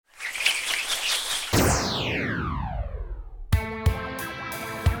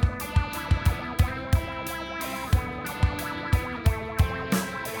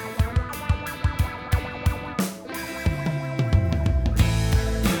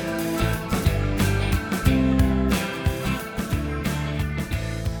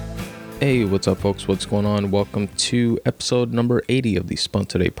Hey, what's up, folks? What's going on? Welcome to episode number 80 of the Spun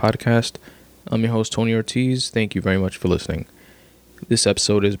Today podcast. I'm your host, Tony Ortiz. Thank you very much for listening. This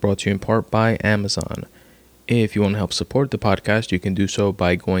episode is brought to you in part by Amazon. If you want to help support the podcast, you can do so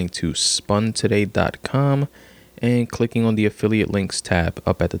by going to spuntoday.com and clicking on the affiliate links tab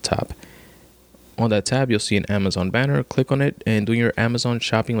up at the top. On that tab, you'll see an Amazon banner. Click on it and do your Amazon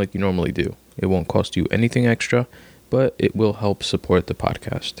shopping like you normally do. It won't cost you anything extra, but it will help support the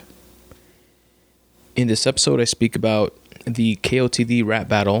podcast. In this episode, I speak about the KOTD Rap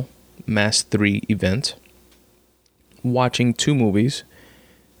Battle Mass 3 event, watching two movies,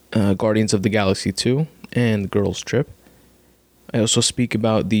 Guardians of the Galaxy 2 and Girls Trip. I also speak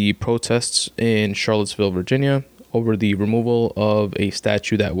about the protests in Charlottesville, Virginia, over the removal of a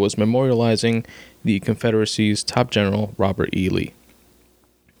statue that was memorializing the Confederacy's top general, Robert E. Lee.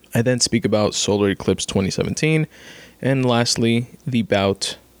 I then speak about Solar Eclipse 2017, and lastly, the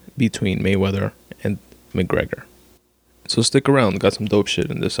bout between Mayweather and McGregor. So stick around, got some dope shit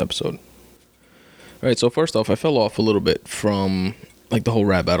in this episode. Alright, so first off, I fell off a little bit from like the whole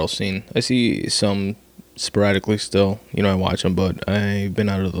rap battle scene. I see some sporadically still, I watch them, but I've been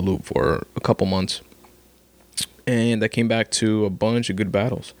out of the loop for a couple months. And I came back to a bunch of good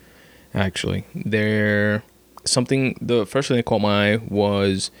battles, actually. The first thing that caught my eye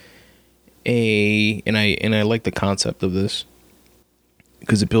was and I like the concept of this,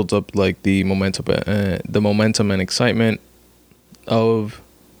 because it builds up like the momentum and excitement of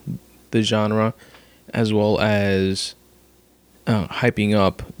the genre, as well as hyping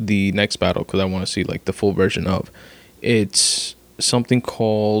up the next battle, because I want to see like the full version of. It's something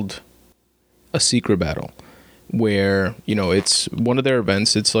called a secret battle, where it's one of their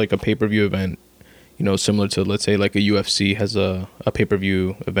events. It's like a pay-per-view event, similar to, let's say, like a UFC has a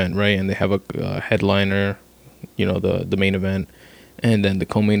pay-per-view event, right? And they have a headliner, the main event, and then the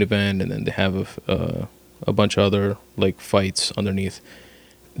co-main event, and then they have a bunch of other like fights underneath.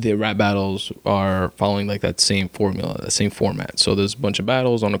 The rap battles are following like that same formula, that same format. So there's a bunch of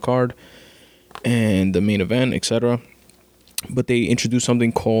battles on the card and the main event, etc. But they introduced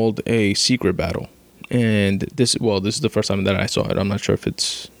something called a secret battle. And this is the first time that I saw it. I'm not sure if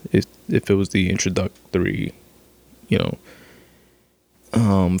it was the introductory,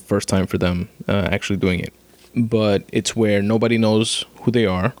 first time for them actually doing it. But it's where nobody knows who they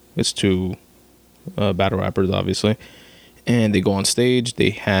are. It's two battle rappers, obviously, and they go on stage.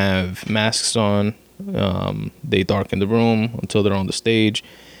 They have masks on. They darken the room until they're on the stage,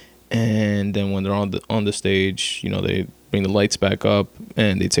 and then when they're on the stage, they bring the lights back up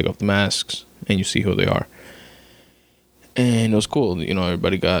and they take off the masks, and you see who they are. And it was cool.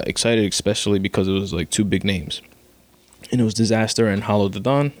 Everybody got excited, especially because it was like two big names, and it was Disaster and Hollow Da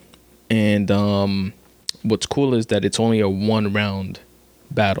Don. And what's cool is that it's only a 1-round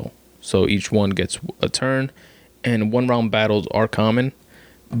battle. So each one gets a turn, and 1-round battles are common,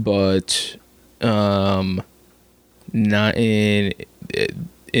 but not in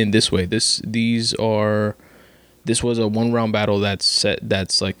this way. This was a 1-round battle that's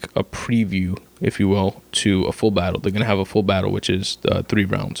like a preview, if you will, to a full battle. They're going to have a full battle, which is 3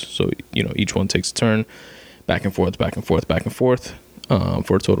 rounds. So, each one takes a turn, back and forth, back and forth, back and forth,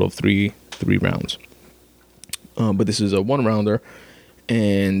 for a total of three rounds. But this is a 1-rounder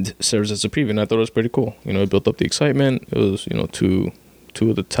and serves as a preview, and I thought it was pretty cool. It built up the excitement. It was, two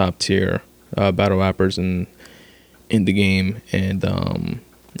of the top tier battle rappers in the game, and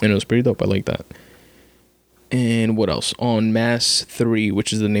it was pretty dope. I like that. And what else? On Mass 3,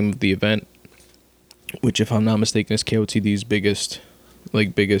 which is the name of the event, which, if I'm not mistaken, is KOTD's biggest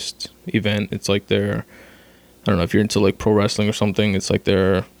event. It's like their, I don't know if you're into like pro wrestling or something, it's like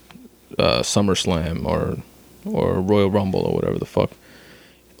their SummerSlam or Royal Rumble or whatever the fuck,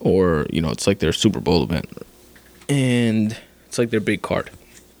 or it's like their Super Bowl event, and it's like their big card.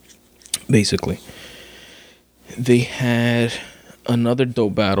 Basically, they had another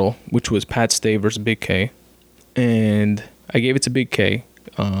dope battle, which was Pat Stay versus Big K, and I gave it to Big K,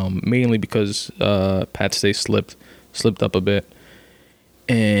 mainly because Pat Stay slipped up a bit,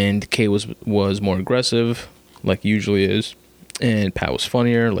 and K was more aggressive, like he usually is, and Pat was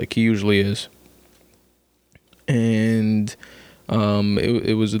funnier, like he usually is. And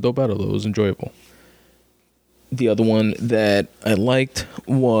it was a dope battle, though. It was enjoyable. The other one that I liked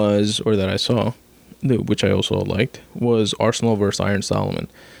that I saw, which I also liked, was Arsenal versus Iron Solomon.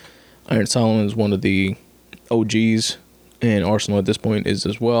 Iron Solomon is one of the OGs, and Arsenal at this point is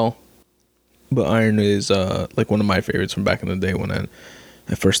as well. But Iron is like one of my favorites from back in the day when I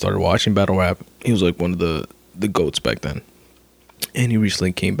first started watching battle rap. He was like one of the GOATs back then. And he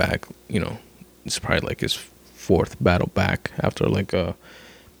recently came back, it's probably like his fourth battle back after like a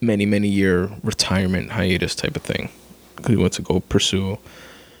many year retirement hiatus type of thing, because he went to go pursue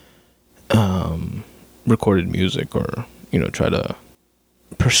recorded music, or try to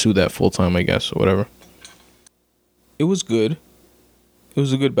pursue that full time, I guess, or whatever. It was good. It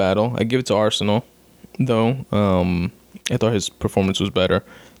was a good battle. I give it to Arsenal, though. I thought his performance was better.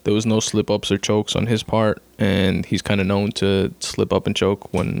 There was no slip-ups or chokes on his part, and he's kind of known to slip up and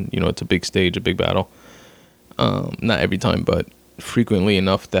choke when, it's a big stage, a big battle. Not every time, but frequently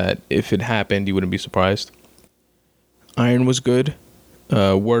enough that if it happened, you wouldn't be surprised. Iron was good.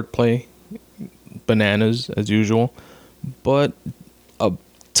 Wordplay, bananas, as usual, but a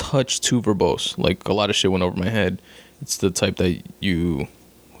touch too verbose. Like, a lot of shit went over my head. It's the type that you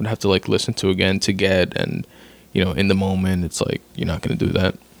would have to, like, listen to again to get, and, in the moment, it's like, you're not going to do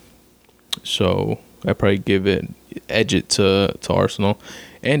that. So I probably edge it to Arsenal.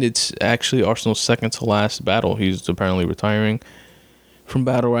 And it's actually Arsenal's second to last battle. He's apparently retiring from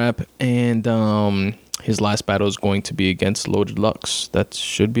battle rap, and his last battle is going to be against Loaded Lux. That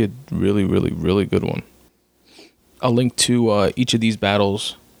should be a really, really, really good one. I'll link to each of these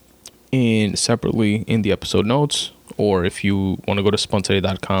battles separately in the episode notes, or if you want to go to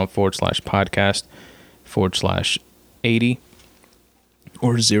spuntoday.com/podcast/80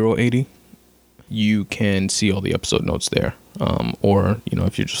 or 080, you can see all the episode notes there. Or,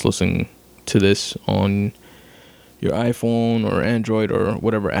 if you're just listening to this on your iPhone or Android or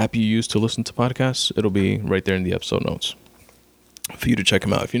whatever app you use to listen to podcasts, it'll be right there in the episode notes for you to check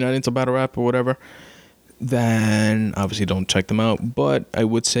them out. If you're not into battle rap or whatever, then obviously don't check them out. But I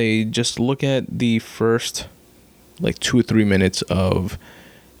would say just look at the first 2 or 3 minutes of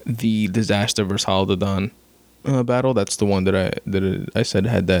the Disaster versus Haldadon battle. That's the one that I said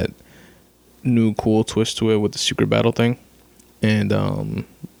had that new cool twist to it with the secret battle thing, and I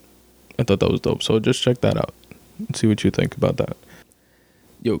thought that was dope. So just check that out and see what you think about that.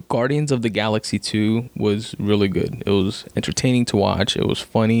 Guardians of the Galaxy 2 was really good. It was entertaining to watch. It was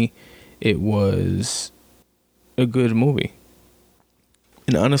funny. It was a good movie.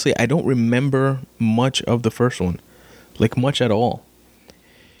 And honestly, I don't remember much of the first one, much at all.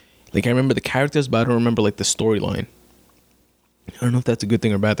 I remember the characters, but I don't remember the storyline. I don't know if that's a good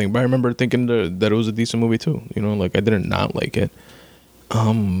thing or bad thing, but I remember thinking that it was a decent movie too. I didn't not like it.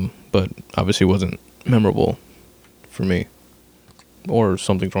 But obviously it wasn't memorable for me, or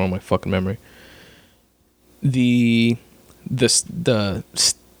something's wrong with my fucking memory. The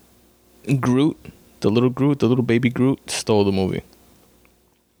Groot, the little baby Groot, stole the movie.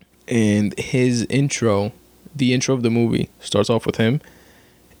 And his intro, the intro of the movie, starts off with him,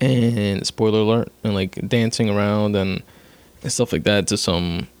 and spoiler alert, and dancing around and stuff like that to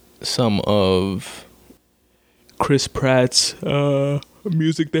some of Chris Pratt's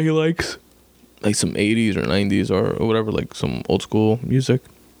music that he likes, some 80s or 90s or whatever, some old school music.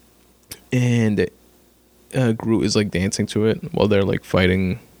 And Groot is dancing to it while they're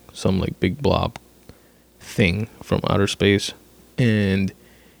fighting some big blob thing from outer space, and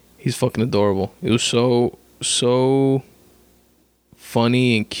he's fucking adorable. It was so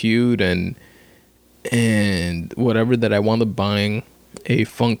funny and cute and whatever, that I wound up buying a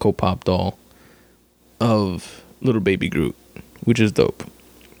Funko Pop doll of little baby Groot, which is dope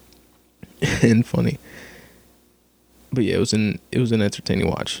and funny. But yeah, it was an entertaining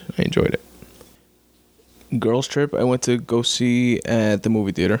watch. I enjoyed it. Girls Trip, I went to go see at the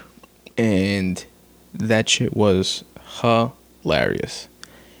movie theater, and that shit was hilarious.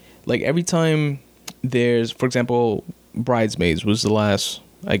 Every time there's, for example, Bridesmaids was the last,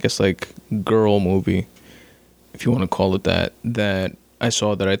 I guess, girl movie, if you want to call it that I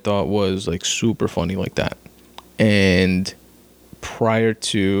saw that I thought was super funny like that. And prior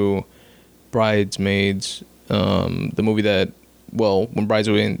to Bridesmaids, the movie that, when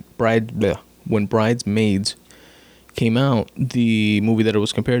Bridesmaids came out, the movie that it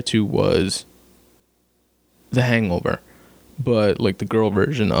was compared to was The Hangover, but the girl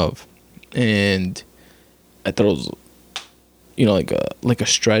version of. And I thought it was like a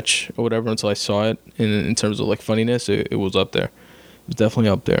stretch or whatever until I saw it. And in terms of funniness, it was up there. It was definitely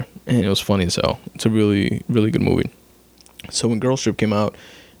up there, and it was funny as hell. It's a really, really good movie. So when Girls Trip came out,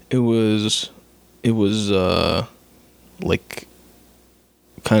 it was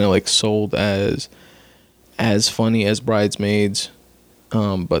kind of sold as funny as Bridesmaids,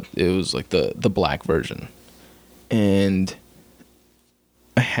 but it was the black version. And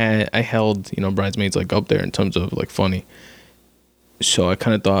I held Bridesmaids up there in terms of funny. So I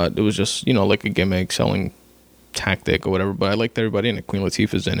kind of thought it was just a gimmick selling tactic or whatever, but I liked everybody in it. Queen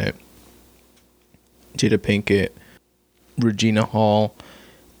Latifah's in it, Jada Pinkett, Regina Hall,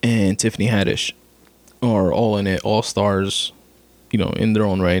 and Tiffany Haddish are all in it, all stars in their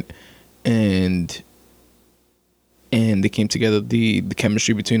own right, and they came together. The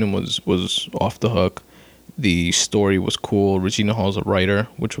chemistry between them was off the hook. The story was cool. Regina Hall's a writer,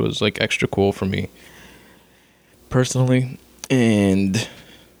 which was like extra cool for me personally, and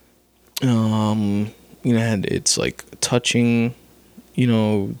had its like touching,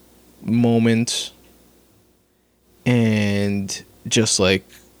 moments, and just like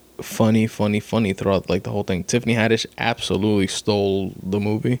funny throughout like the whole thing. Tiffany Haddish absolutely stole the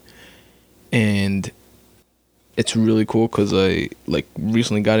movie, and it's really cool because I like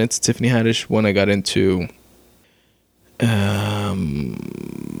recently got into Tiffany Haddish when I got into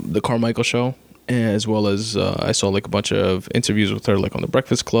the Carmichael Show, as well as I saw like a bunch of interviews with her like on The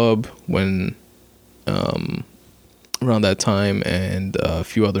Breakfast Club when around that time, and a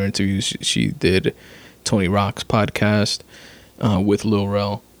few other interviews she did. Tony Rock's podcast with Lil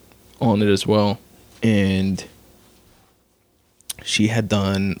Rel on it as well, and she had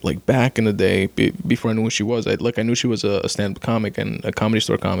done like back in the day before I knew who she was. I knew she was a stand-up comic and a Comedy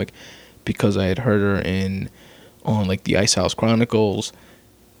Store comic because I had heard her on like the Ice House Chronicles,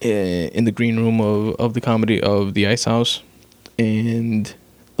 in the green room of the comedy of the Ice House, and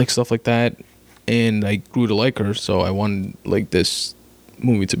like stuff like that. And I grew to like her, so I wanted like this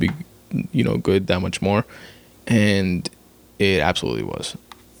movie to be good that much more, and it absolutely was.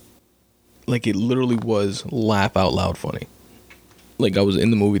 Like, it literally was laugh out loud funny. Like, I was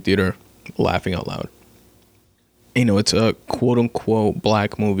in the movie theater laughing out loud. It's a quote unquote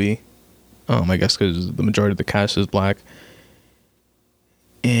black movie, I guess because the majority of the cast is black,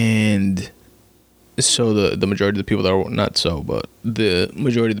 and so the majority of the people that are not so, but the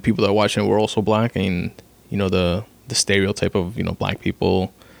majority of the people that are watching it were also black, and the stereotype of black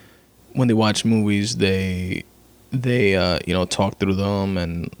people, when they watch movies, they talk through them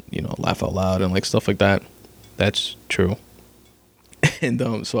and laugh out loud and like stuff like that. That's true. And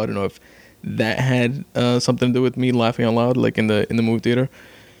so I don't know if that had something to do with me laughing out loud like in the movie theater,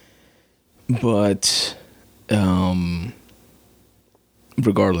 but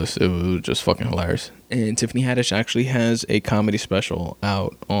regardless, it was just fucking hilarious. And Tiffany Haddish actually has a comedy special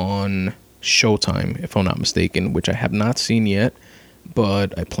out on Showtime, if I'm not mistaken, which I have not seen yet,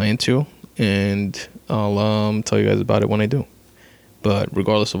 but I plan to, and I'll tell you guys about it when I do. But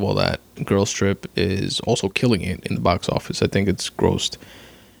regardless of all that, Girls Trip is also killing it in the box office. I think it's grossed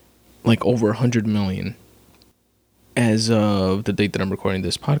like over 100 million as of the date that I'm recording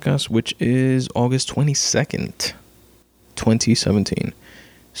this podcast, which is August 22nd, 2017.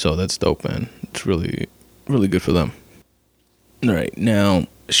 So that's dope, man. It's really, really good for them. All right, now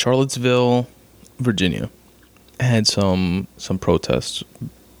Charlottesville, Virginia had some protests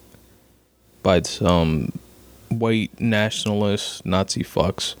by some white nationalist Nazi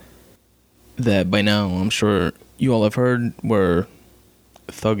fucks that by now I'm sure you all have heard were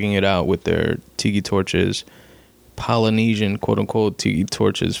thugging it out with their tiki torches, Polynesian quote unquote tiki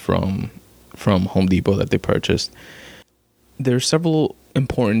torches from Home Depot that they purchased. There's several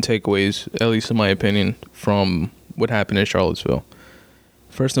important takeaways, at least in my opinion, from what happened in Charlottesville.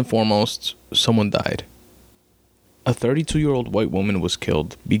 First and foremost, someone died. A 32-year-old white woman was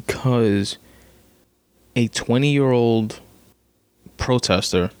killed because a 20-year-old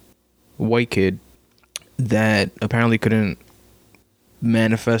protester, white kid, that apparently couldn't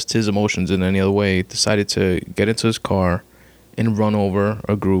manifest his emotions in any other way, decided to get into his car and run over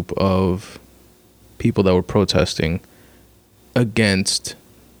a group of people that were protesting against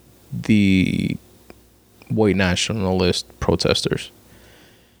the white nationalist protesters.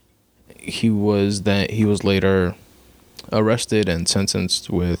 He was later arrested and sentenced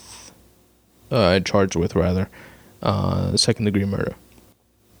with charged with second-degree murder,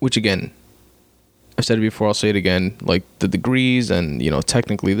 which again, I've said it before, I'll say it again, like the degrees and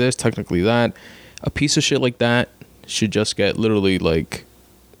technically this, technically that, a piece of shit like that should just get literally like,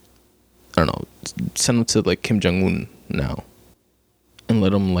 I don't know, send him to like Kim Jong-un now and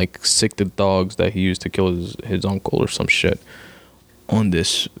let him like sick the dogs that he used to kill his uncle or some shit on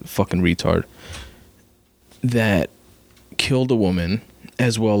this fucking retard that killed a woman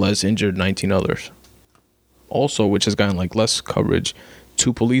as well as injured 19 others. Also, which has gotten like less coverage,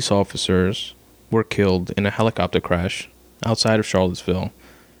 2 police officers were killed in a helicopter crash outside of Charlottesville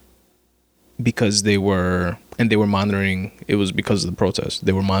because they were monitoring. It was because of the protest.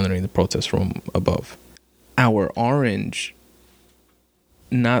 They were monitoring the protest from above. Our orange,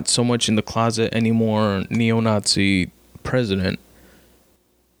 not so much in the closet anymore, neo-Nazi president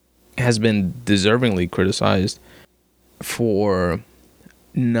has been deservingly criticized for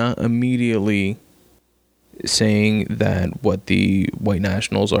not immediately saying that what the white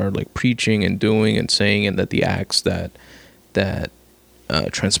nationals are like preaching and doing and saying, and that the acts that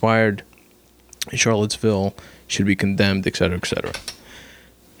transpired in Charlottesville should be condemned, etc., etc.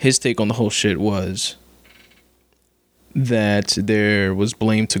 His take on the whole shit was that there was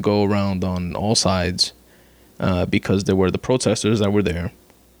blame to go around on all sides because there were the protesters that were there,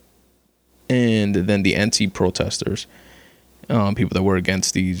 and then the anti-protesters, people that were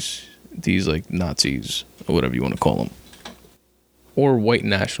against these like Nazis or whatever you want to call them, or white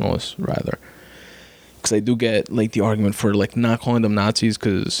nationalists rather, because I do get like the argument for like not calling them Nazis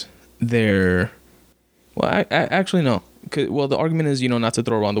because they're, well, I actually no. Well, the argument is, not to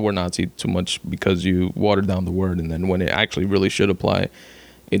throw around the word Nazi too much because you water down the word, and then when it actually really should apply,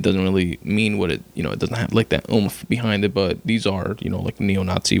 it doesn't really mean what it, it doesn't have like that oomph behind it. But these are, like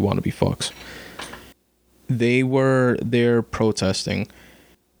neo-Nazi wannabe fucks. They were there protesting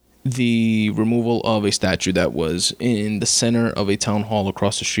the removal of a statue that was in the center of a town hall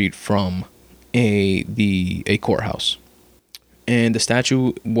across the street from a courthouse. And the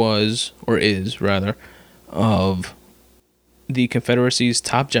statue was, or is rather, of the Confederacy's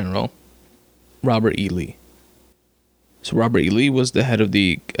top general, Robert E. Lee. So Robert E. Lee was the head of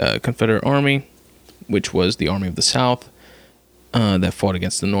the Confederate Army, which was the Army of the South that fought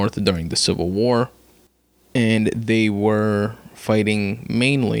against the North during the Civil War. And they were fighting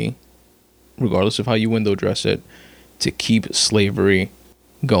mainly, regardless of how you window dress it, to keep slavery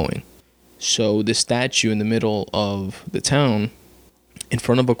going. So the statue in the middle of the town, in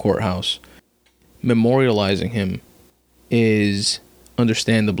front of a courthouse, memorializing him, is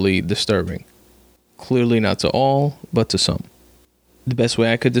understandably disturbing. Clearly not to all, but to some. The best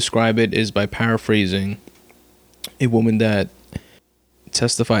way I could describe it is by paraphrasing a woman that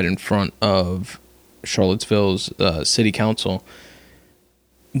testified in front of Charlottesville's city council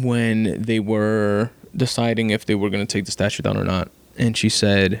when they were deciding if they were going to take the statue down or not. And she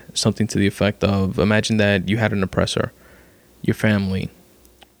said something to the effect of, imagine that you had an oppressor, your family,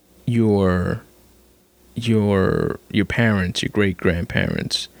 your parents, your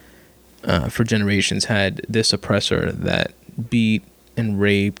great-grandparents, for generations had this oppressor that beat and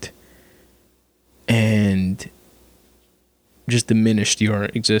raped and just diminished your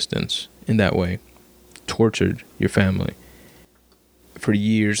existence in that way, tortured your family for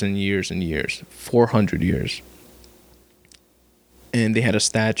years and years and years, 400 years. And they had a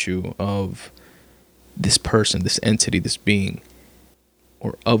statue of this person, this entity, this being,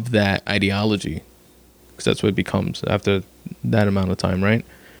 or of that ideology, because that's what it becomes after that amount of time, right?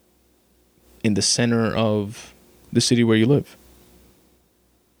 In the center of the city where you live.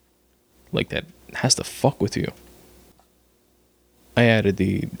 Like, that has to fuck with you. I added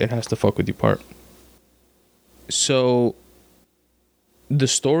the "it has to fuck with you" part. So the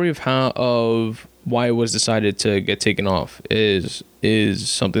story of why it was decided to get taken off is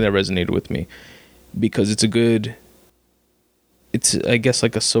something that resonated with me, because it's I guess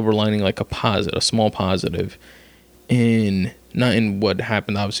like a silver lining, like a small positive not in what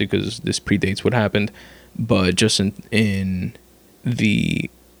happened, obviously, because this predates what happened, but just in the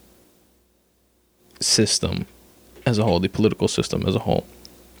system as a whole, the political system as a whole.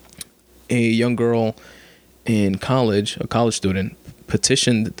 A young girl in college, a college student,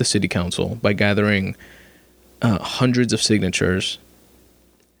 petitioned the city council by gathering hundreds of signatures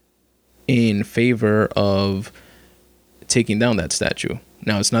in favor of taking down that statue.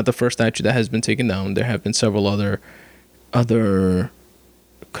 Now, it's not the first statue that has been taken down. There have been several other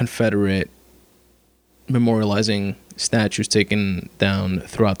Confederate memorializing statues taken down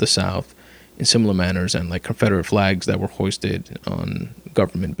throughout the South in similar manners, and like Confederate flags that were hoisted on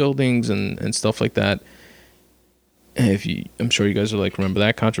government buildings and stuff like that. And I'm sure you guys are like, remember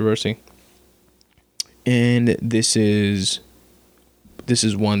that controversy. And this is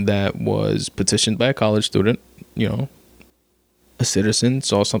one that was petitioned by a college student, a citizen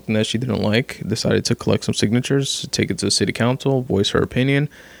saw something that she didn't like, decided to collect some signatures, take it to the city council, voice her opinion,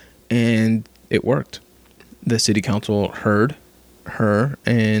 and it worked. The city council heard her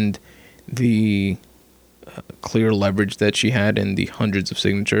and the clear leverage that she had and the hundreds of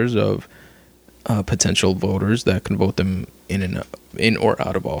signatures of potential voters that can vote them in or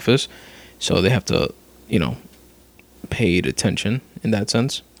out of office. So they have to, pay attention in that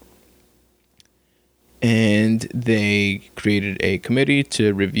sense. And they created a committee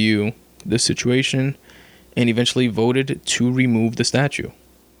to review the situation and eventually voted to remove the statue.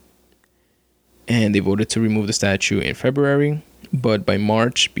 And they voted to remove the statue in February, but by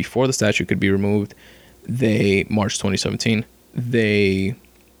March, before the statue could be removed, March 2017, they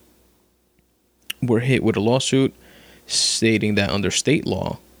were hit with a lawsuit stating that under state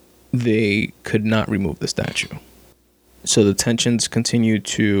law, they could not remove the statue. So the tensions continued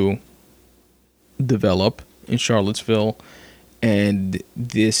to develop in Charlottesville And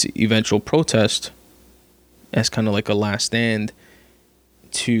this eventual protest, as kind of like a last stand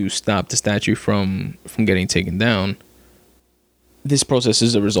to stop the statue from getting taken down, this process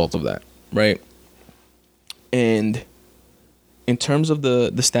is a result of that, right? And in terms of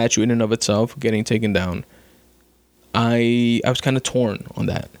the statue in and of itself getting taken down, I was kind of torn on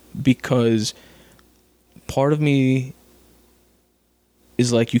that, because part of me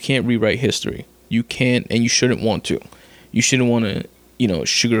is like, you can't rewrite history. You can't, and you shouldn't want to. You shouldn't want to,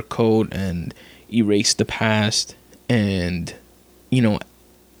 sugarcoat and erase the past and,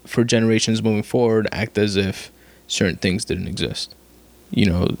 for generations moving forward, act as if certain things didn't exist. We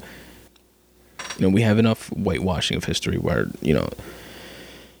have enough whitewashing of history where,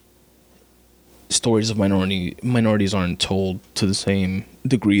 stories of minorities aren't told to the same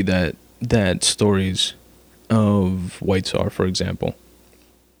degree that stories of whites are, for example.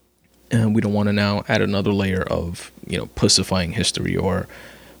 And we don't want to now add another layer of, pussifying history or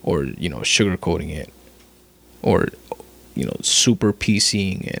sugarcoating it, or, super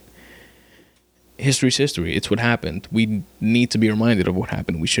PCing it. History's history. It's what happened. We need to be reminded of what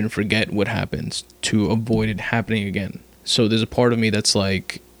happened. We shouldn't forget what happens to avoid it happening again. So there's a part of me that's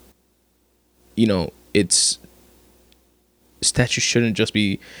like, it's, statues shouldn't just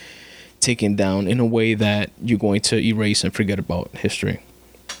be taken down in a way that you're going to erase and forget about history.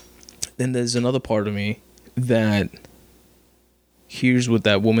 Then there's another part of me that hears what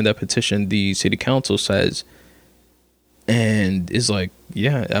that woman that petitioned the city council says, and is like,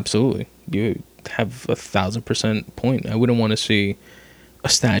 yeah, absolutely, you have 1,000% point. I wouldn't want to see a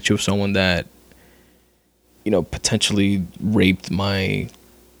statue of someone that, potentially raped my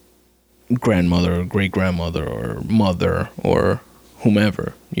grandmother or great grandmother or mother or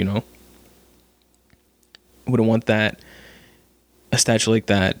whomever. I wouldn't want that, a statue like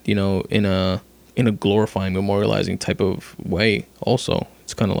that, in a glorifying, memorializing type of way. Also,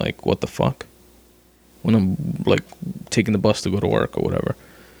 it's kind of like, what the fuck, when I'm like taking the bus to go to work or whatever.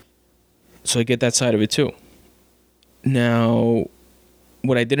 So I get that side of it too. Now,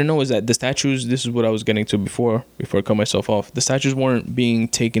 what I didn't know is that the statues, this is what I was getting to before I cut myself off. The statues weren't being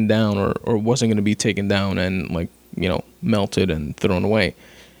taken down or wasn't going to be taken down and melted and thrown away.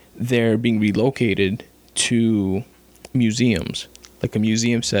 They're being relocated to museums, like a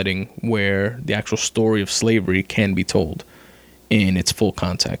museum setting where the actual story of slavery can be told in its full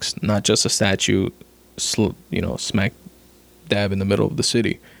context, not just a statue, smack dab in the middle of the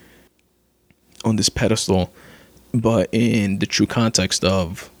city on this pedestal, but in the true context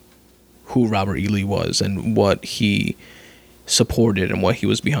of who Robert E. Lee was and what he supported and what he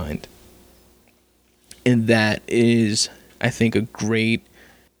was behind. And that is, I think, a great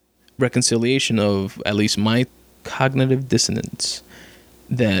reconciliation of at least my cognitive dissonance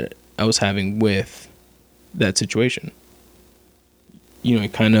that I was having with that situation.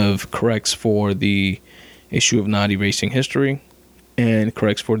 It kind of corrects for the issue of not erasing history, and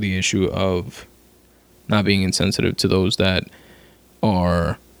corrects for the issue of not being insensitive to those that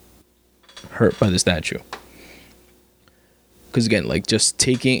are hurt by the statue. Because again, like, just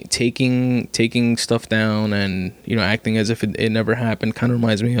taking stuff down and acting as if it never happened kind of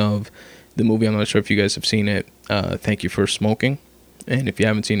reminds me of the movie. I'm not sure if you guys have seen it, Thank You for Smoking, and if you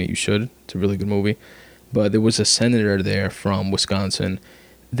haven't seen it, you should. It's a really good movie. But there was a senator there from Wisconsin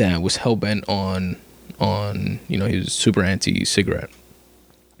that was hell-bent on he was super anti-cigarette,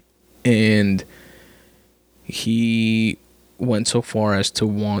 and he went so far as to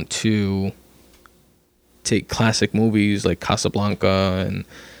want to take classic movies like Casablanca and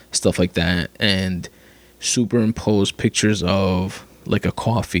stuff like that and superimpose pictures of like a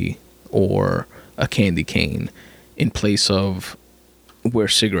coffee or a candy cane in place of where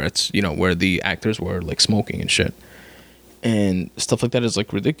cigarettes, where the actors were like smoking and shit. And stuff like that is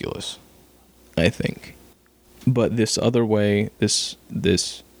like ridiculous, I think. But this other way, this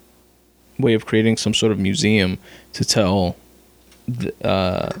way of creating some sort of museum to tell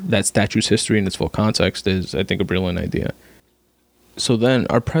that statue's history in its full context is, I think, a brilliant idea. So then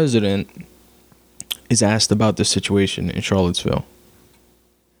our president is asked about this situation in Charlottesville.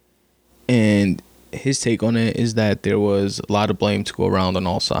 And his take on it is that there was a lot of blame to go around on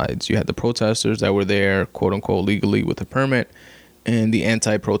all sides. You had the protesters that were there, quote unquote, legally with a permit, and the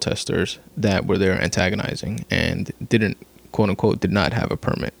anti-protesters that were there antagonizing and didn't, quote unquote, did not have a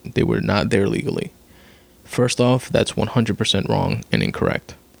permit. They were not there legally. First off, that's 100% wrong and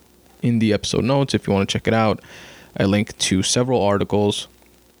incorrect. In the episode notes, if you want to check it out, I link to several articles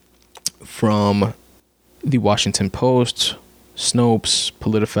from the Washington Post, Snopes,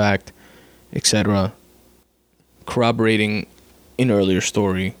 PolitiFact, etc., corroborating an earlier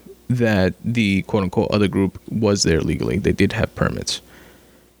story that the quote unquote other group was there legally. They did have permits.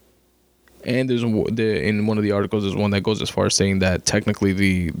 And in one of the articles, there's one that goes as far as saying that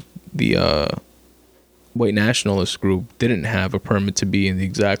technically the white nationalist group didn't have a permit to be in the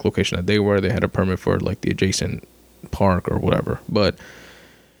exact location that they were. They had a permit for like the adjacent park or whatever. But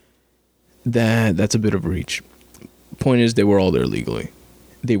that's a bit of a reach. Point is, they were all there legally.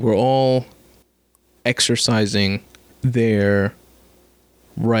 They were all exercising their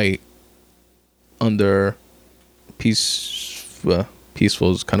right under peaceful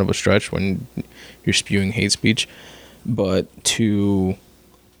is kind of a stretch when you're spewing hate speech, but to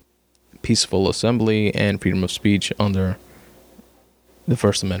peaceful assembly and freedom of speech under the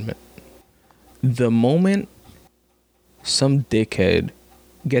First Amendment. The moment some dickhead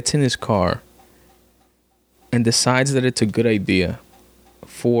gets in his car and decides that it's a good idea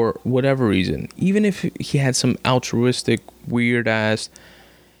for whatever reason, even if he had some altruistic, weird ass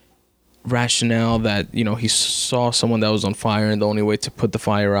rationale that, you know, he saw someone that was on fire and the only way to put the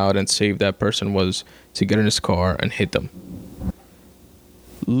fire out and save that person was to get in his car and hit them.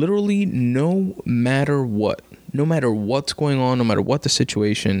 Literally, no matter what's going on, no matter what the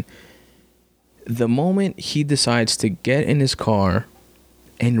situation, the moment he decides to get in his car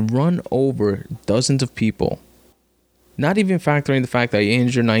and run over dozens of people, not even factoring the fact that he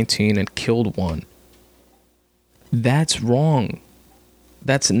injured 19 and killed one, that's wrong.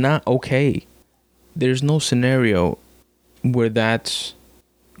 That's not okay. There's no scenario where that's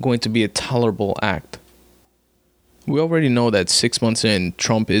going to be a tolerable act. We already know that 6 months in,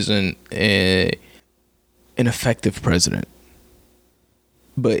 Trump isn't an effective president.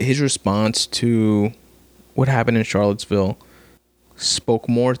 But his response to what happened in Charlottesville spoke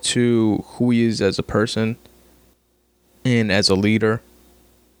more to who he is as a person and as a leader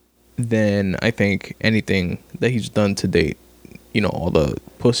than I think anything that he's done to date. You know, all the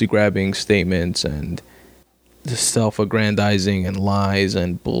pussy grabbing statements and the self-aggrandizing and lies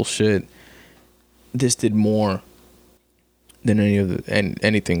and bullshit. This did more than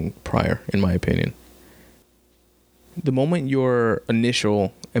anything prior, in my opinion. The moment your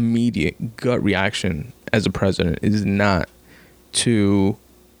initial immediate gut reaction as a president is not to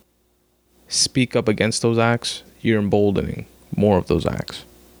speak up against those acts, you're emboldening more of those acts.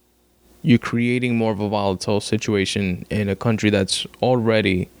 You're creating more of a volatile situation in a country that's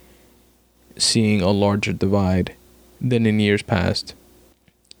already seeing a larger divide than in years past,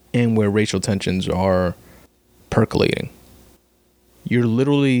 and where racial tensions are percolating. You're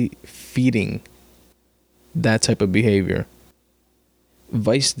literally feeding that type of behavior.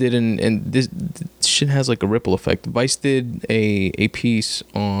 Vice did, and this shit has like a ripple effect. Vice did a piece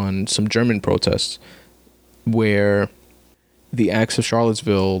on some German protests where the acts of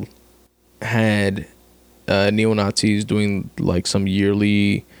Charlottesville had neo-Nazis doing like some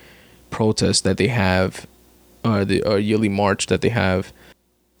yearly protest that they have, or the yearly march that they have.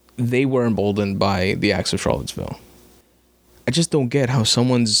 They were emboldened by the acts of Charlottesville. I just don't get how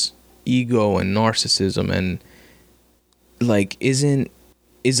someone's ego and narcissism and like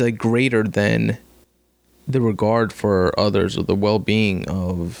is like greater than the regard for others or the well-being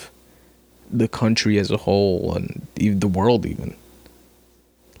of the country as a whole and even the world even.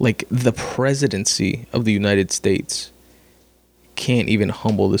 Like, the presidency of the United States can't even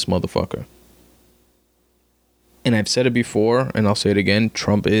humble this motherfucker. And I've said it before, and I'll say it again.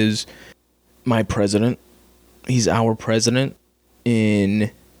 Trump is my president. He's our president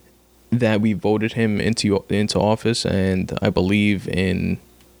in that we voted him into office, and I believe in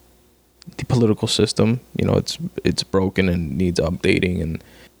the political system. You know, it's broken and needs updating, and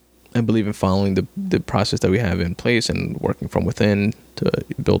I believe in following the process that we have in place and working from within to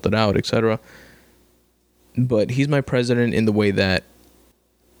build it out, etc. But he's my president in the way that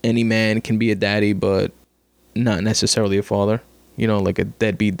any man can be a daddy, but not necessarily a father. You know, like a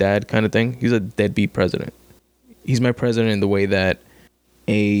deadbeat dad kind of thing. He's a deadbeat president. He's my president in the way that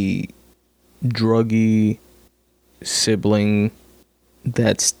a druggy sibling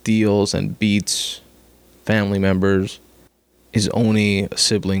that steals and beats family members is only a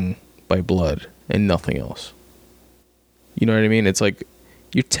sibling by blood and nothing else. You know what I mean? It's like,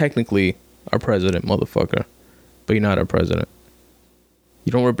 you're technically our president, motherfucker, but you're not our president.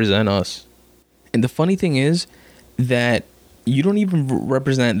 You don't represent us. And the funny thing is that you don't even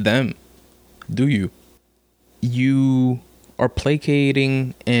represent them, do you? You are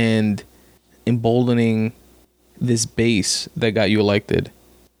placating and emboldening this base that got you elected,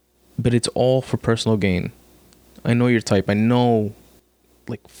 but it's all for personal gain. I know your type. I know,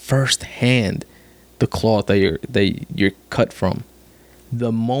 like, firsthand the cloth that you're cut from.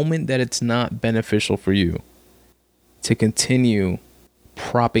 The moment that it's not beneficial for you to continue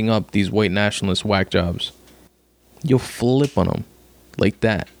propping up these white nationalist whack jobs. You'll flip on them like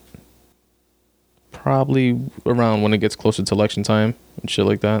that. Probably around when it gets closer to election time and shit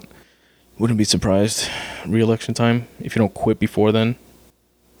like that. Wouldn't be surprised. Re-election time, if you don't quit before then,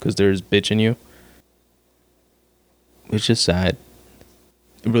 because there's bitch in you. It's just sad.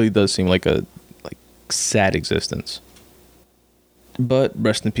 It really does seem like a sad existence. But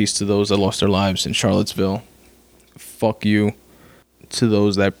rest in peace to those that lost their lives in Charlottesville. Fuck you to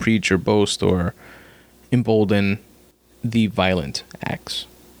those that preach or boast or embolden the violent acts.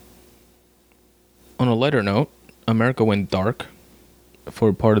 On a lighter note, America went dark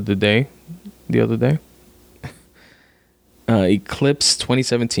for part of the day the other day. Eclipse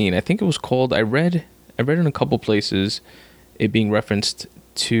 2017. I think it was called. I read in a couple places it being referenced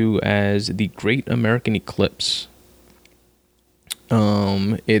to as the Great American Eclipse.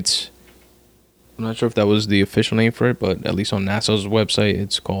 It's, I'm not sure if that was the official name for it, but at least on NASA's website,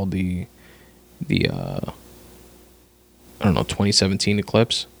 it's called the 2017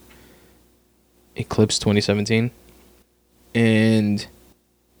 eclipse. Eclipse 2017. And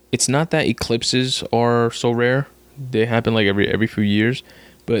it's not that eclipses are so rare. They happen like every few years,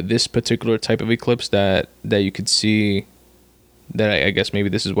 but this particular type of eclipse that you could see, that I guess maybe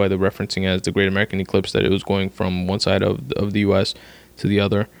this is why they're referencing as the Great American Eclipse, that it was going from one side of the U.S. to the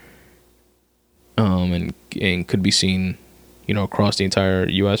other, and could be seen, across the entire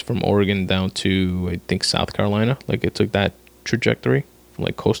U.S. from Oregon down to, I think, South Carolina. Like, it took that trajectory from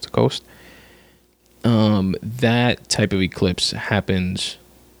like coast to coast. That type of eclipse happens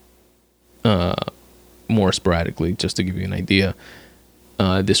more sporadically, just to give you an idea.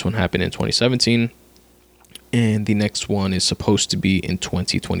 This one happened in 2017, and the next one is supposed to be in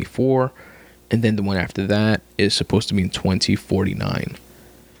 2024, and then the one after that is supposed to be in 2049.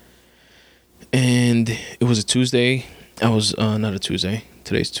 And it was a Tuesday. Not a Tuesday.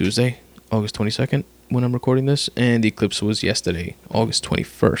 Today's Tuesday, August 22nd, when I'm recording this, and the eclipse was yesterday, August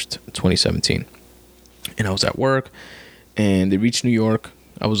 21st, 2017. And I was at work, and they reached New York.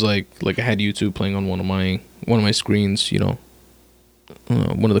 I was like I had YouTube playing on one of my screens,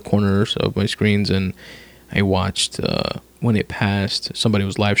 one of the corners of my screens, and I watched when it passed. Somebody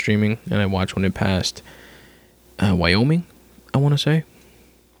was live streaming, and I watched when it passed Wyoming, I want to say.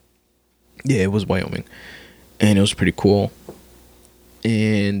 Yeah, it was Wyoming, and it was pretty cool.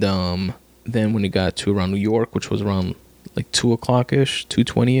 And then when it got to around New York, which was around like 2:00ish,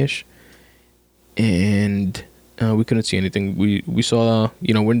 2:20ish, and we couldn't see anything. We saw,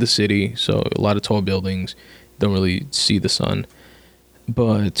 we're in the city, so a lot of tall buildings, don't really see the sun,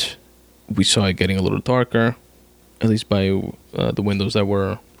 but we saw it getting a little darker, at least by the windows that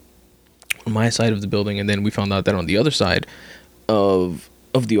were on my side of the building. And then we found out that on the other side of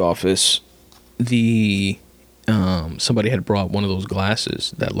the office, somebody had brought one of those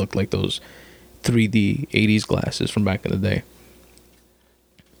glasses that looked like those 3D 80s glasses from back in the day.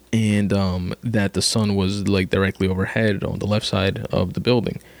 And that the sun was like directly overhead on the left side of the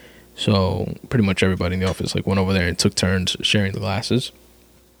building. So pretty much everybody in the office like went over there and took turns sharing the glasses,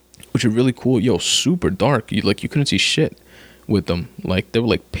 which are really cool. Super dark. You couldn't see shit with them. Like, they were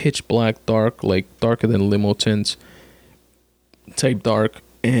like pitch black dark, like darker than limo tints type dark.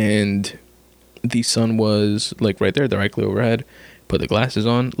 And the sun was like right there directly overhead. Put the glasses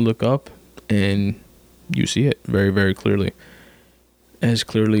on, look up, and you see it very, very clearly. As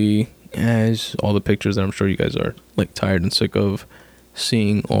clearly as all the pictures that I'm sure you guys are like tired and sick of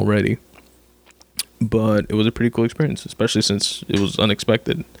seeing already. But it was a pretty cool experience, especially since it was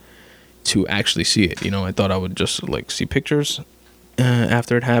unexpected to actually see it. I thought I would just like see pictures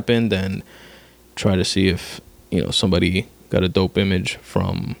after it happened and try to see if somebody got a dope image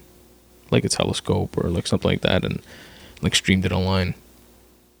from like a telescope or like something like that and like streamed it online.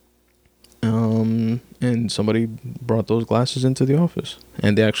 And somebody brought those glasses into the office,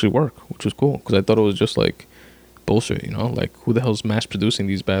 and they actually work, which was cool, because I thought it was just like bullshit, like who the hell's mass producing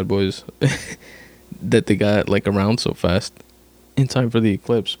these bad boys that they got like around so fast in time for the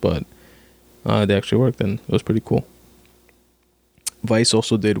eclipse. But they actually worked, and it was pretty cool. Vice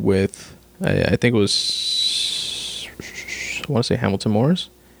also did with, I think it was, I want to say Hamilton Morris,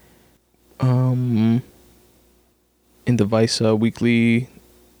 in the Vice weekly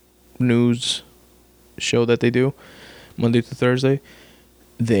news show that they do Monday to Thursday.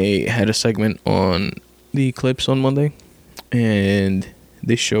 They had a segment on the eclipse on Monday, and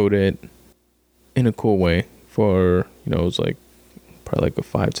they showed it in a cool way for, it was like probably like a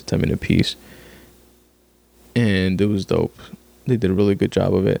 5 to 10 minute piece, and it was dope. They did a really good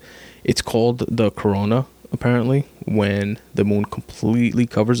job of it. It's called the corona, apparently, when the moon completely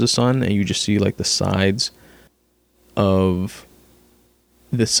covers the sun and you just see like the sides of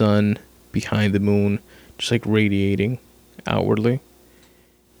the sun behind the moon, just like radiating outwardly.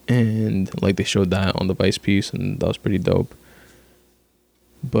 And like they showed that on the Vice piece, and that was pretty dope.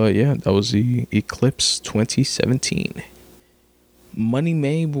 But yeah, that was the Eclipse 2017. Money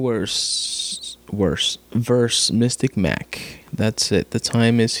May versus Mystic Mac. That's it. The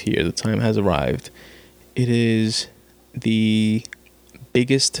time is here. The time has arrived. It is the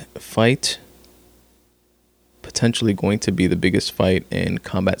biggest fight, potentially going to be the biggest fight in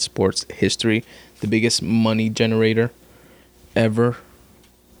combat sports history, the biggest money generator ever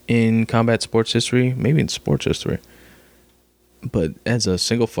in combat sports history, maybe in sports history. But as a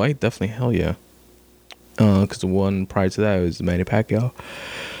single fight, definitely hell yeah. Because the one prior to that was the Manny Pacquiao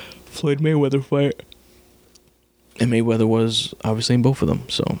Floyd Mayweather fight, and Mayweather was obviously in both of them,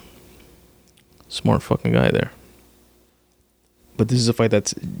 so smart fucking guy there. But this is a fight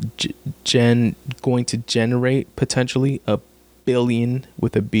that's going to generate potentially $1 billion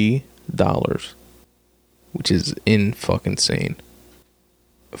with a B dollars, which is fucking insane.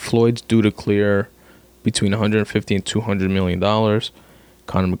 Floyd's due to clear between 150 and 200 million dollars.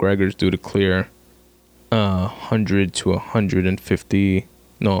 Conor McGregor's due to clear 100 to 150,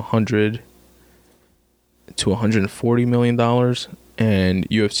 no, 100 to 140 million dollars, and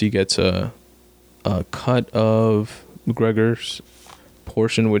UFC gets a cut of McGregor's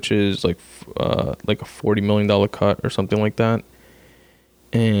portion, which is like a $40 million cut or something like that,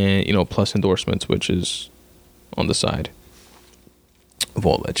 and plus endorsements, which is on the side of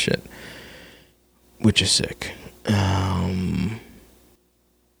all that shit, which is sick.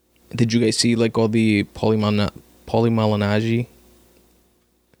 Did you guys see like all the Paulie Malignaggi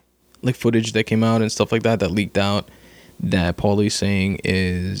like footage that came out and stuff like that leaked out, that Paulie's saying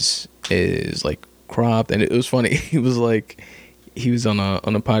is like cropped? And it was funny. He was on a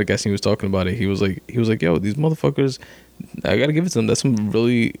podcast and he was talking about it. He was like, yo, these motherfuckers, I gotta give it to them. That's some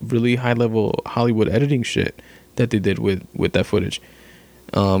really, really high level Hollywood editing shit that they did with that footage.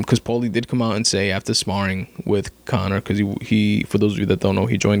 Because Paulie did come out and say after sparring with Conor, because he, for those of you that don't know,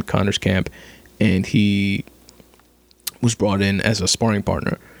 he joined Conor's camp and he was brought in as a sparring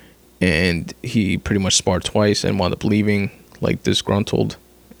partner, and he pretty much sparred twice and wound up leaving like disgruntled.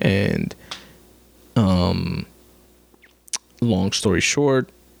 And long story short,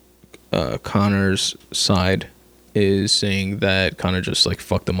 Conor's side is saying that Conor just like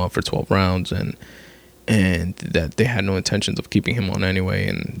fucked him up for 12 rounds and that they had no intentions of keeping him on anyway,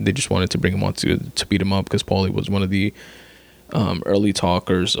 and they just wanted to bring him on to beat him up, because Paulie was one of the early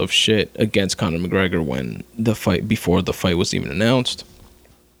talkers of shit against Conor McGregor before the fight was even announced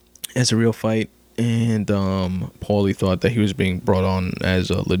as a real fight. And Paulie thought that he was being brought on as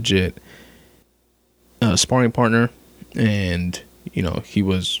a legit sparring partner, and he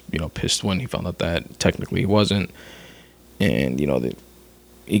was pissed when he found out that technically he wasn't. And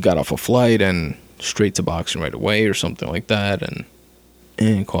he got off a flight and straight to boxing right away or something like that,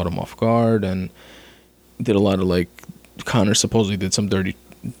 and caught him off guard and did a lot of like, Conor supposedly did some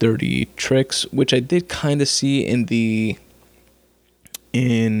dirty tricks, which I did kind of see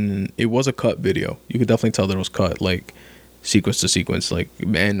it was a cut video. You could definitely tell that it was cut like sequence to sequence, like,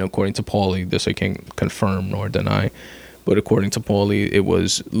 and according to Paulie, this I can't confirm nor deny, but according to Paulie, it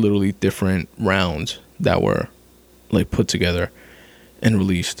was literally different rounds that were like put together and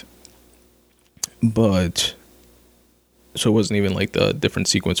released. But so it wasn't even like the different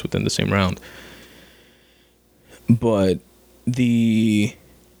sequence within the same round. But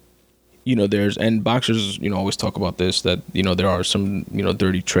there's, and boxers always talk about this, that there are some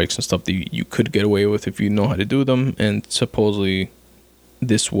dirty tricks and stuff that you could get away with if you know how to do them, and supposedly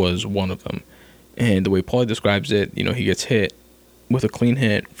this was one of them. And the way Paulie describes it, he gets hit with a clean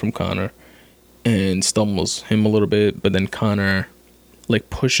hit from Conor and stumbles him a little bit, but then Conor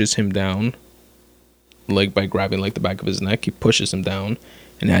like pushes him down, like by grabbing like the back of his neck. He pushes him down,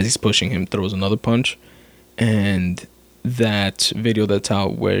 and as he's pushing him, throws another punch. And that video that's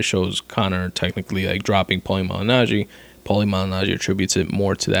out where it shows Conor technically like dropping Paulie Malignaggi attributes it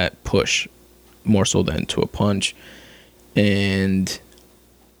more to that push, more so than to a punch. And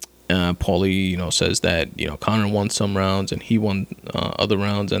Paulie says that Conor won some rounds and he won other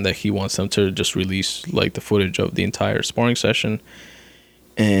rounds, and that he wants them to just release like the footage of the entire sparring session.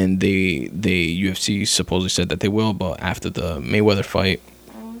 And they UFC supposedly said that they will, but after the Mayweather fight.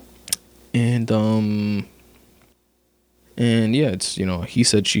 And yeah, it's he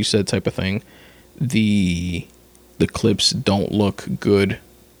said she said type of thing. The clips don't look good,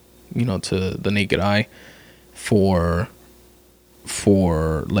 to the naked eye for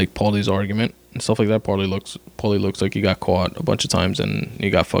like Paulie's argument and stuff like that. Paulie looks like he got caught a bunch of times and he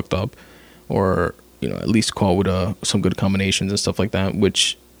got fucked up, or at least caught with some good combinations and stuff like that,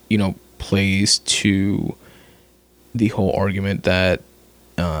 which, plays to the whole argument that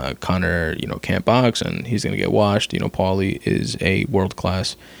Conor, can't box and he's going to get washed. Paulie is a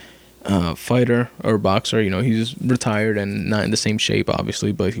world-class fighter or boxer. He's retired and not in the same shape,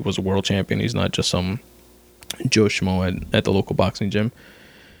 obviously, but he was a world champion. He's not just some Joe Schmo at the local boxing gym.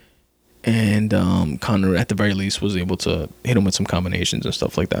 And Conor, at the very least, was able to hit him with some combinations and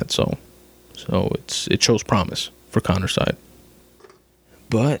stuff like that. So it shows promise for Conor's side.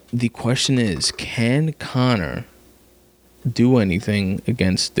 But the question is, can Conor do anything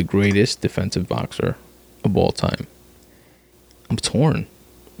against the greatest defensive boxer of all time? I'm torn,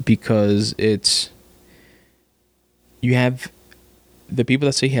 because you have the people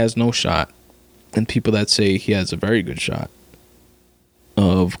that say he has no shot and people that say he has a very good shot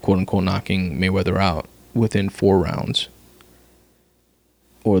of quote unquote knocking Mayweather out within 4 rounds,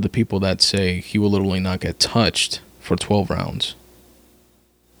 or the people that say he will literally not get touched for 12 rounds.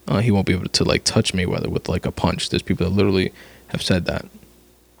 He won't be able to touch Mayweather with a punch. There's people that literally have said that,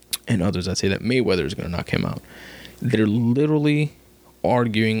 and others that say that Mayweather is going to knock him out. They're literally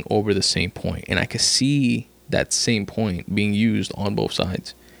arguing over the same point, and I can see that same point being used on both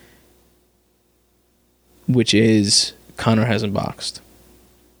sides, which is Conor hasn't boxed.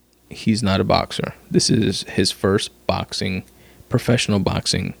 He's not a boxer. This is his first professional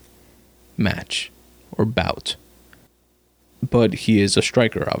boxing match or bout. But he is a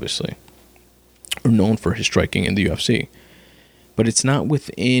striker, obviously, or known for his striking in the UFC. But it's not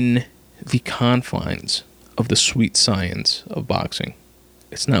within the confines of the sweet science of boxing.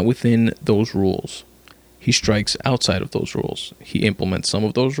 It's not within those rules. He strikes outside of those rules. He implements some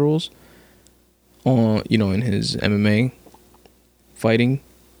of those rules in his MMA fighting,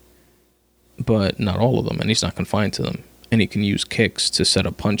 but not all of them, and he's not confined to them. And he can use kicks to set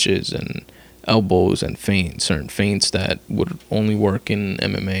up punches and elbows and certain feints that would only work in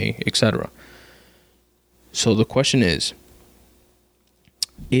MMA, etc. So the question is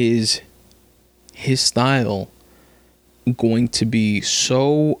his style going to be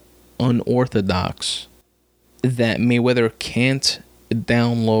so unorthodox that Mayweather can't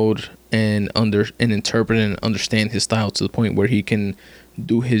download and interpret and understand his style to the point where he can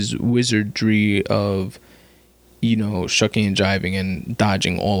do his wizardry of shucking and jiving and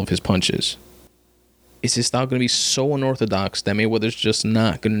dodging all of his punches? Is his style going to be so unorthodox that Mayweather's just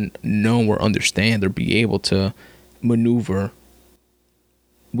not going to know or understand or be able to maneuver,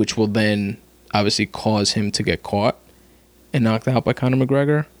 which will then obviously cause him to get caught and knocked out by Conor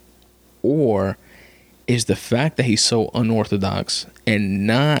McGregor? Or is the fact that he's so unorthodox and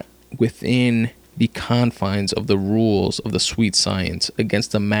not within the confines of the rules of the sweet science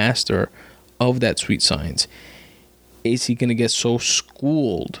against the master of that sweet science, is he going to get so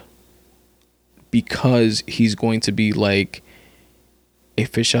schooled because he's going to be like a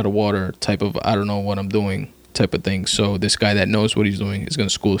fish out of water type of I don't know what I'm doing type of thing? So this guy that knows what he's doing is going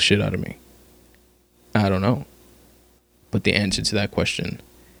to school the shit out of me. I don't know. But the answer to that question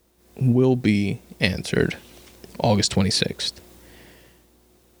will be answered August 26th.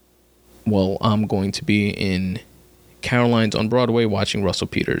 Well, I'm going to be in Caroline's on Broadway watching Russell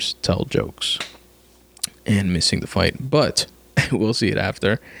Peters tell jokes and missing the fight, but we'll see it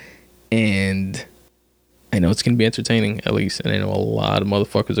after. And I know it's going to be entertaining, at least, and I know a lot of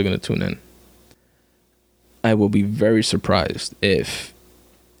motherfuckers are going to tune in. I will be very surprised if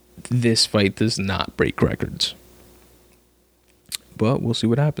this fight does not break records, but we'll see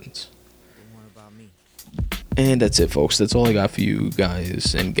what happens. And that's it, folks. That's all I got for you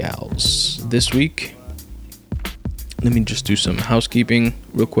guys and gals this week. Let me just do some housekeeping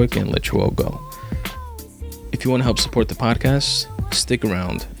real quick and let you all go. If you want to help support the podcast, stick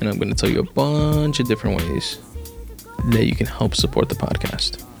around, and I'm going to tell you a bunch of different ways that you can help support the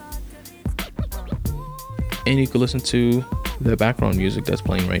podcast. And you can listen to the background music that's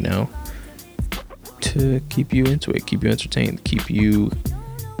playing right now to keep you into it, keep you entertained, keep you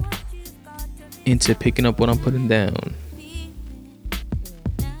into picking up what I'm putting down.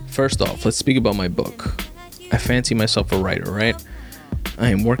 First off, let's speak about my book. I fancy myself a writer, right? I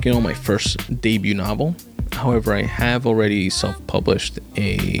am working on my first debut novel. However, I have already self-published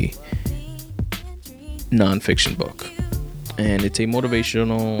a nonfiction book. And it's a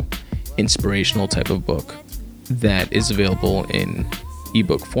motivational, inspirational type of book that is available in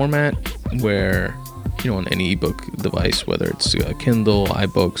ebook format, where, on any ebook device, whether it's Kindle,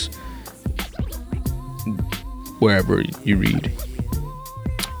 iBooks, wherever you read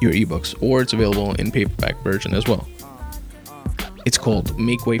your ebooks, or it's available in paperback version as well. It's called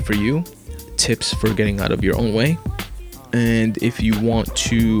Make Way for You, Tips for Getting Out of Your Own Way. And if you want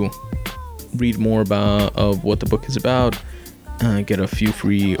to read more of what the book is about, get a few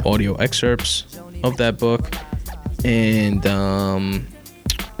free audio excerpts of that book, and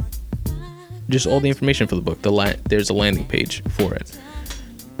just all the information for the book. There's a landing page for it,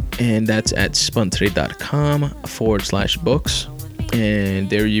 and that's at spuntoday.com/books, and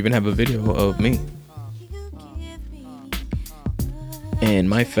there you even have a video of me and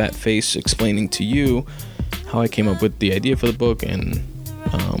my fat face explaining to you how I came up with the idea for the book and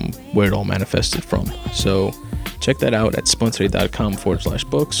where it all manifested from. So check that out at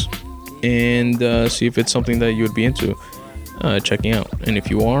spuntoday.com/books and see if it's something that you would be into checking out. And if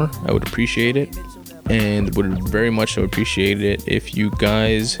you are, I would appreciate it, and would very much appreciate it if you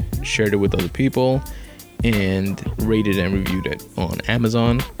guys shared it with other people and rated and reviewed it on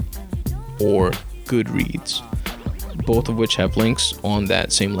Amazon or Goodreads, both of which have links on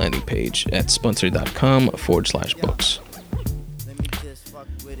that same landing page at spuntoday.com/books.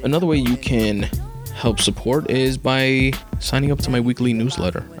 Another way you can help support is by signing up to my weekly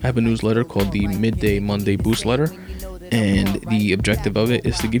newsletter. I have a newsletter called the Midday Monday Boost Letter, and the objective of it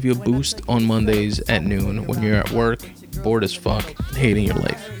is to give you a boost on Mondays at noon when you're at work, bored as fuck, hating your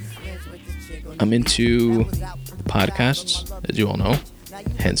life. I'm into podcasts, as you all know,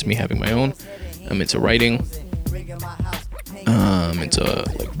 hence me having my own. I'm into writing. I'm into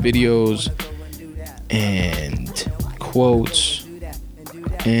like videos and quotes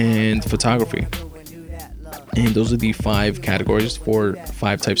and photography. And those are the 5 categories for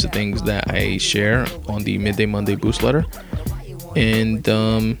 5 types of things that I share on the Midday Monday Boost Letter. And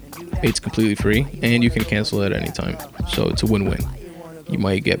it's completely free, and you can cancel it at any time. So it's a win-win. You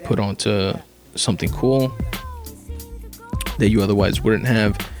might get put onto something cool that you otherwise wouldn't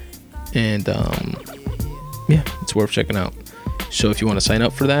have. And yeah, it's worth checking out. So if you want to sign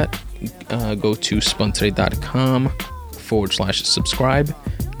up for that, go to spuntoday.com/subscribe.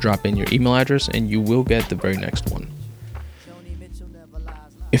 Drop in your email address and you will get the very next one.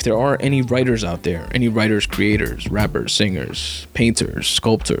 If there are any writers out there, any writers, creators, rappers, singers, painters,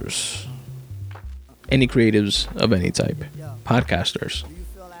 sculptors, any creatives of any type, podcasters,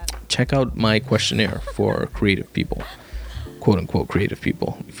 check out my questionnaire for creative people, quote unquote creative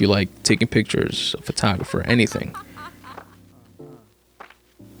people. If you like taking pictures, a photographer, anything.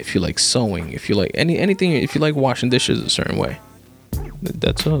 If you like sewing, if you like anything, if you like washing dishes a certain way.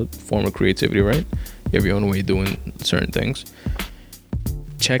 That's a form of creativity, right? You have your own way of doing certain things.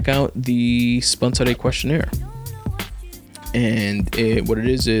 Check out the Spun Today questionnaire. And what it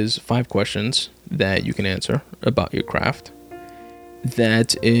is 5 questions that you can answer about your craft.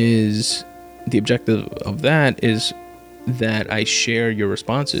 That is, the objective of that is that I share your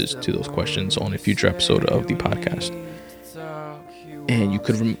responses to those questions on a future episode of the podcast. And you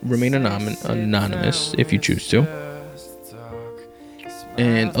could remain anonymous if you choose to.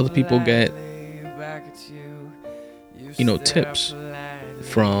 And other people get, tips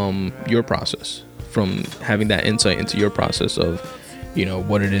from your process, from having that insight into your process of,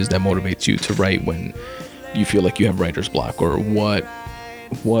 what it is that motivates you to write when you feel like you have writer's block, or what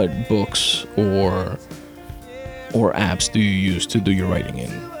books or apps do you use to do your writing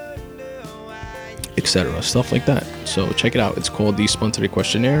in, etc. Stuff like that. So check it out. It's called the Spun Today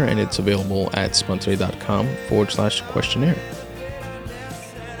Questionnaire, and it's available at spuntoday.com/questionnaire.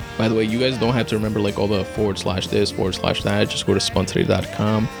 By the way, you guys don't have to remember like all the /this/that. Just go to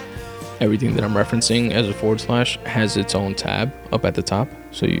spuntoday.com. Everything that I'm referencing as a / has its own tab up at the top.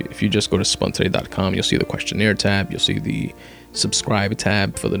 So if you just go to spuntoday.com, you'll see the questionnaire tab. You'll see the subscribe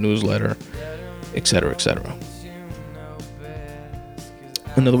tab for the newsletter, etc., etc.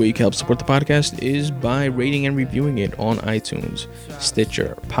 Another way you can help support the podcast is by rating and reviewing it on iTunes,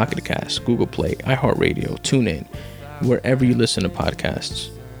 Stitcher, Pocket Cast, Google Play, iHeartRadio, TuneIn, wherever you listen to podcasts.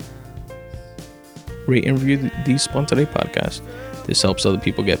 Rate and review the Spun Today podcast. This helps other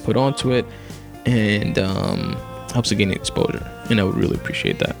people get put onto it and helps to gain exposure, and I would really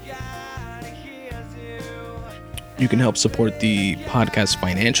appreciate that. You can help support the podcast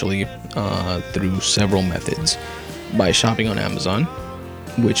financially through several methods. By shopping on Amazon,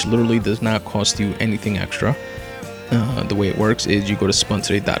 which literally does not cost you anything extra. The way it works is you go to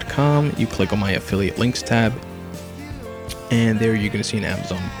spuntoday.com, you click on my affiliate links tab, and there you're going to see an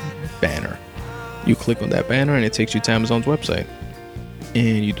Amazon banner. You click on that banner and it takes you to Amazon's website,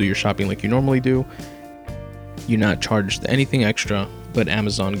 and you do your shopping like you normally do. You're not charged anything extra, but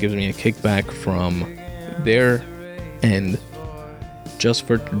Amazon gives me a kickback from their end just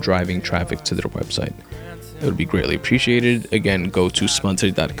for driving traffic to their website. It would be greatly appreciated. Again, go to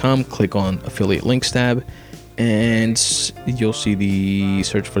spuntoday.com, click on affiliate links tab, and you'll see the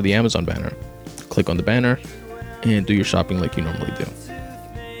search for the Amazon banner. Click on the banner and do your shopping like you normally do.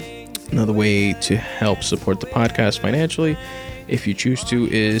 Another way to help support the podcast financially, if you choose to,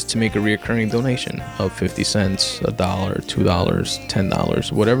 is to make a recurring donation of 50 cents, $1, $2,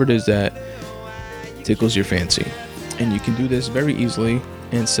 $10, whatever it is that tickles your fancy. And you can do this very easily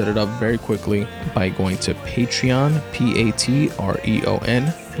and set it up very quickly by going to Patreon,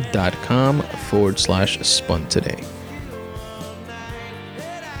 patreon.com/spun today.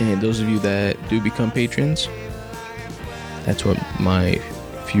 And those of you that do become patrons, that's what my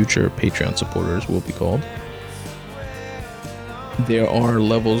future Patreon supporters will be called. There are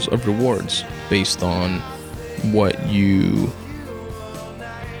levels of rewards based on what you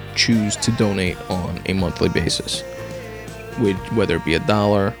choose to donate on a monthly basis, whether it be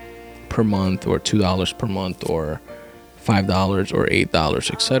 $1 per month or $2 per month or $5 or $8,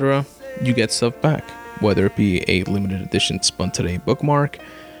 etc. You get stuff back, whether it be a limited edition Spun Today bookmark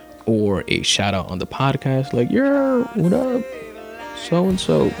or a shout out on the podcast, like, yeah, what up, so and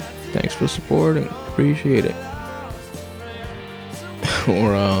so, thanks for supporting, appreciate it.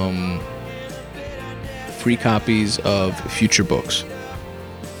 Or free copies of future books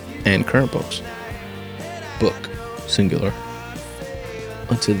and current books. Book, singular.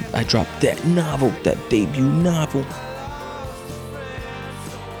 Until I drop that novel, that debut novel.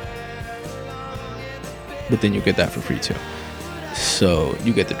 But then you get that for free too. So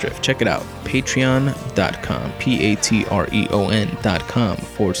you get the drift. Check it out. Patreon.com.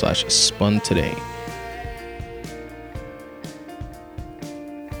 Patreon.com/spun today.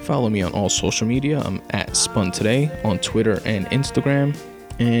 Follow me on all social media. I'm at Spun Today on Twitter and Instagram,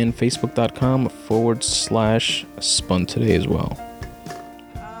 and Facebook.com/Spun Today as well.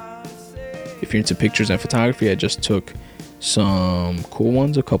 If you're into pictures and photography, I just took some cool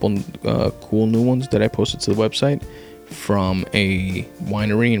ones, a couple cool new ones that I posted to the website from a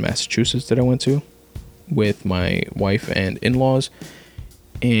winery in Massachusetts that I went to with my wife and in-laws,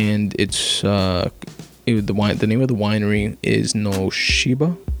 and it's the name of the winery is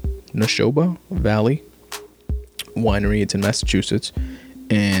Nashoba Valley Winery. It's in Massachusetts,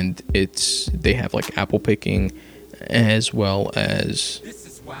 and they have like apple picking as well as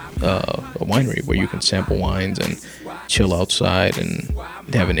a winery where you can sample wines and chill outside, and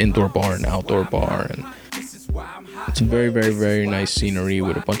they have an indoor bar and outdoor bar, and it's a very, very, very nice scenery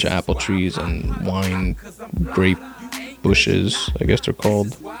with a bunch of apple trees and wine grape bushes, I guess they're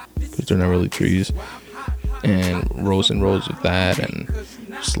called, because they're not really trees, and rows of that, and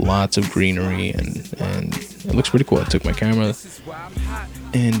just lots of greenery, and it looks pretty cool. I took my camera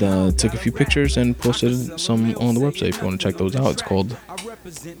and took a few pictures and posted some on the website if you want to check those out. It's called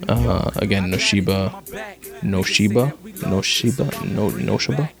again Nashoba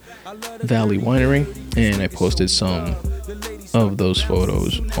Valley Winery, and I posted some of those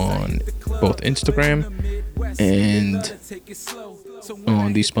photos on both Instagram and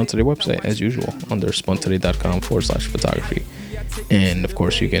on the Spun Today website, as usual, under spuntoday.com/photography. And of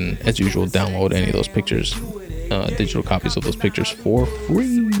course, you can, as usual, download any of those pictures, digital copies of those pictures for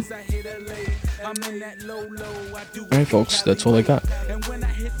free. Alright, folks, that's all I got.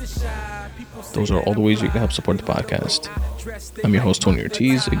 Those are all the ways you can help support the podcast. I'm your host, Tony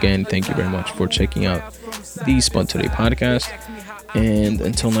Ortiz. Again, thank you very much for checking out the Spun Today podcast. And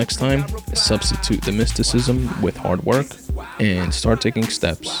until next time, substitute the mysticism with hard work and start taking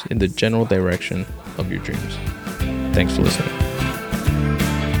steps in the general direction of your dreams. Thanks for listening.